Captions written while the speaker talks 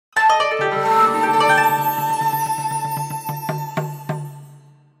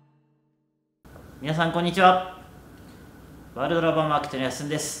さんこんにちは。ワールドラバーマーケットのやっすん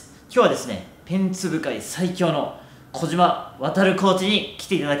です。今日はですね、ペンツ部界最強の小島コーチに来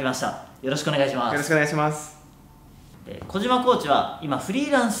ていただきました。よろしくお願いします。よろしくお願いします。小島コーチは今フリ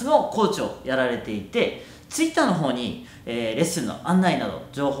ーランスのコーチをやられていて、ツイッターの方に、レッスンの案内など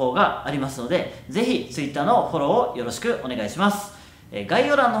情報がありますので、ぜひツイッターのフォローをよろしくお願いします。概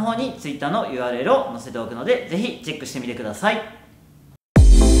要欄の方にツイッターの URL を載せておくので、ぜひチェックしてみてください。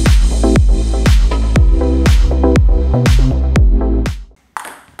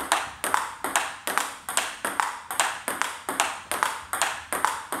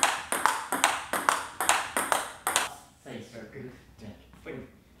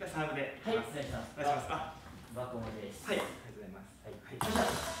サーブで。はい、お願いします。お願いします。バックオンです。はい、ありがとうございます。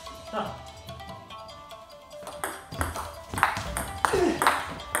はい。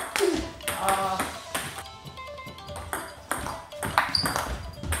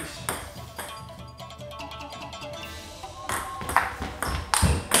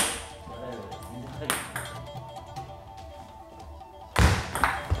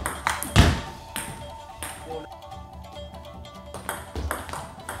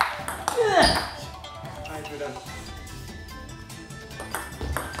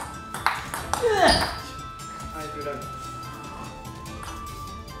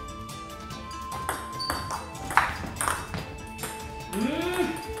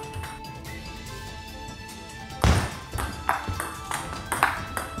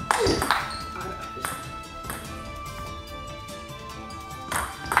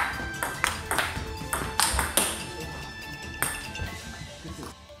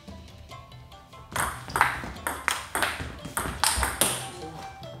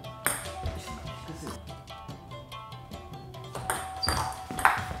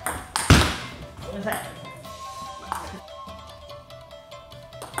ごめんなさい。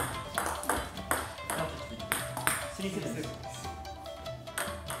スリーセブンです。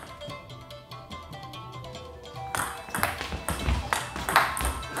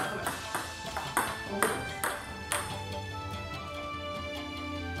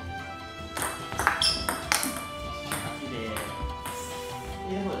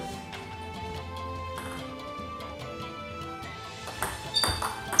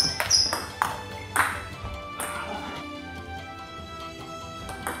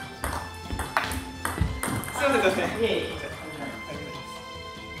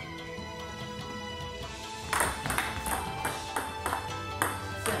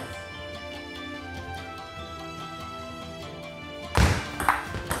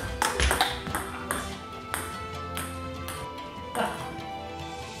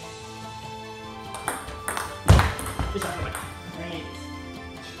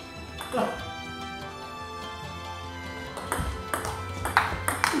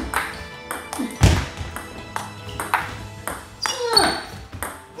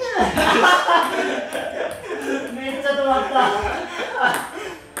めっちゃ止ま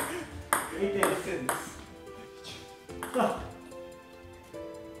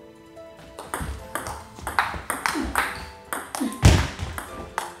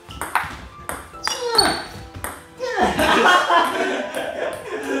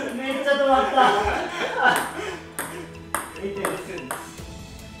った。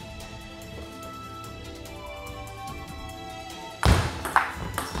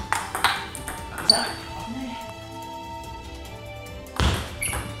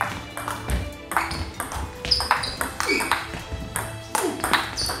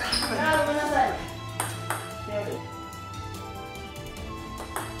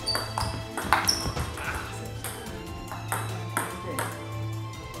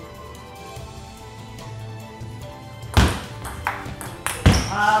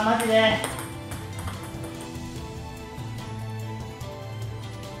マジで。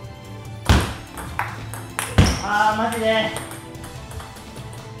マジで。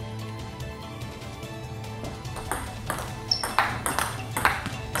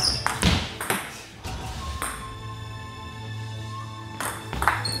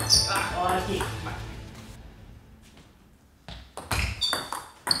大きい。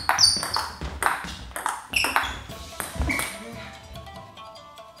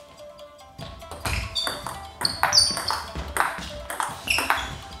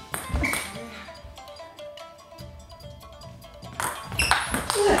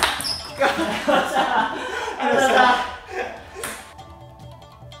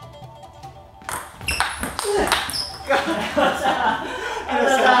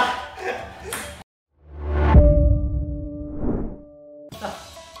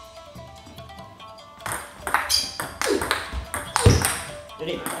レ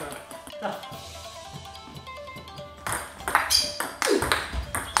ディー。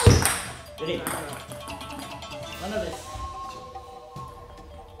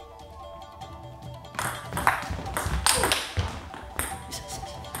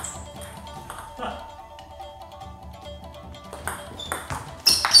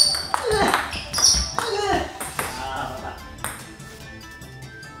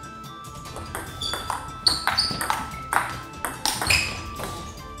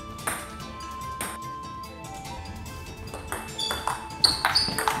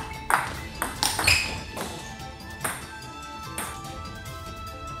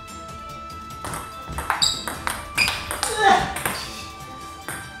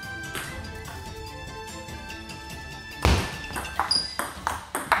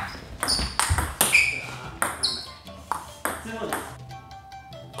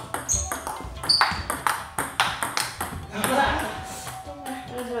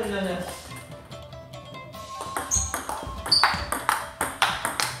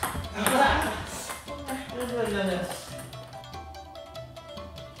よし。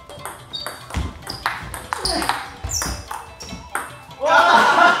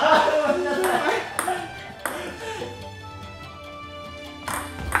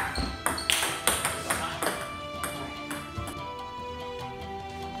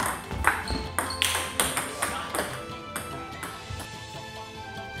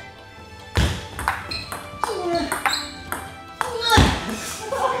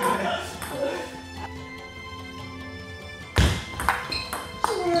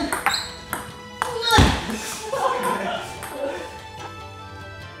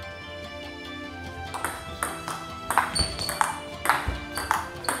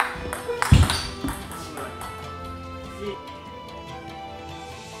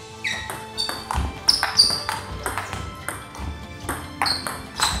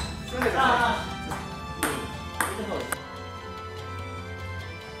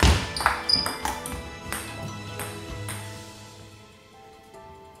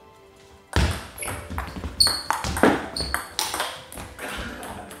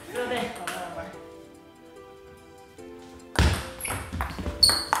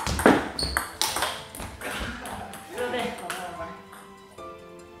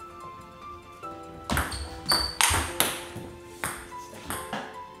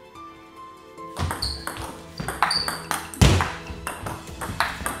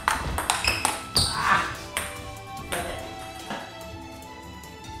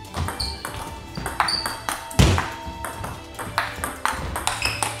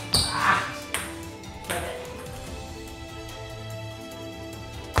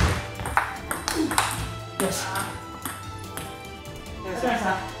よ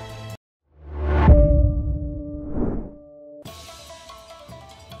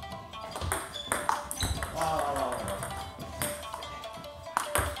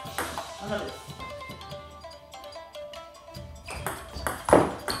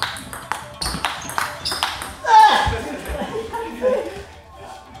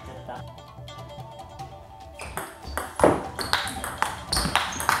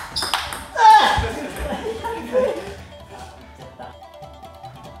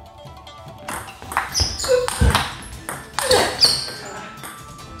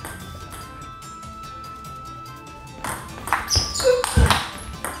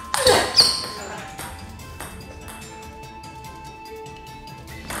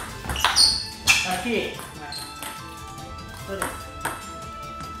し。そうです。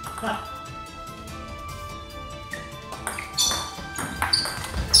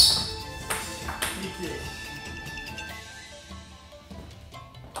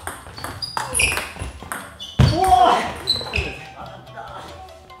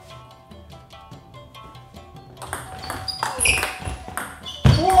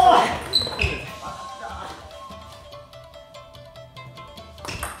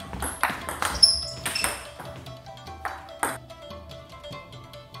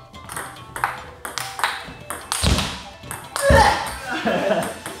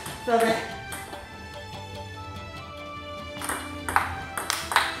そうね。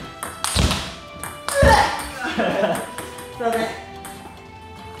そうね。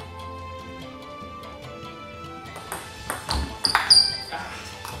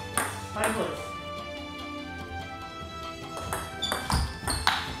最高です。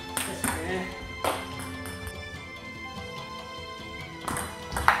ですね。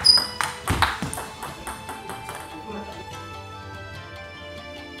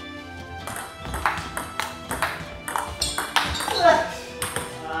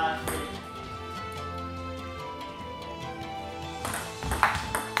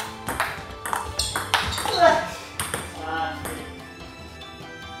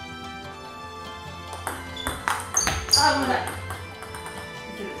あ、ごめんなさい。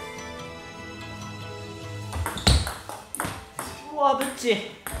うわ、ぶっち。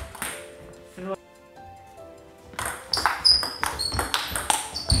すごい。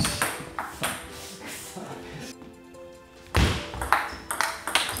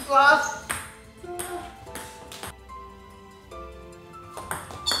うわ。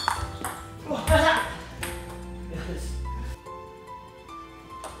うわ。よし。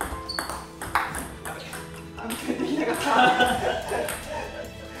できなかった。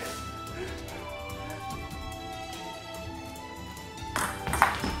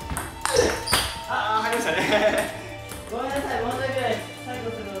あ、入りましたね。ごめんなさい、申し訳ない。最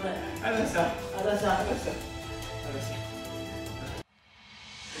後するので。ありがとうございました。ありがとうございました。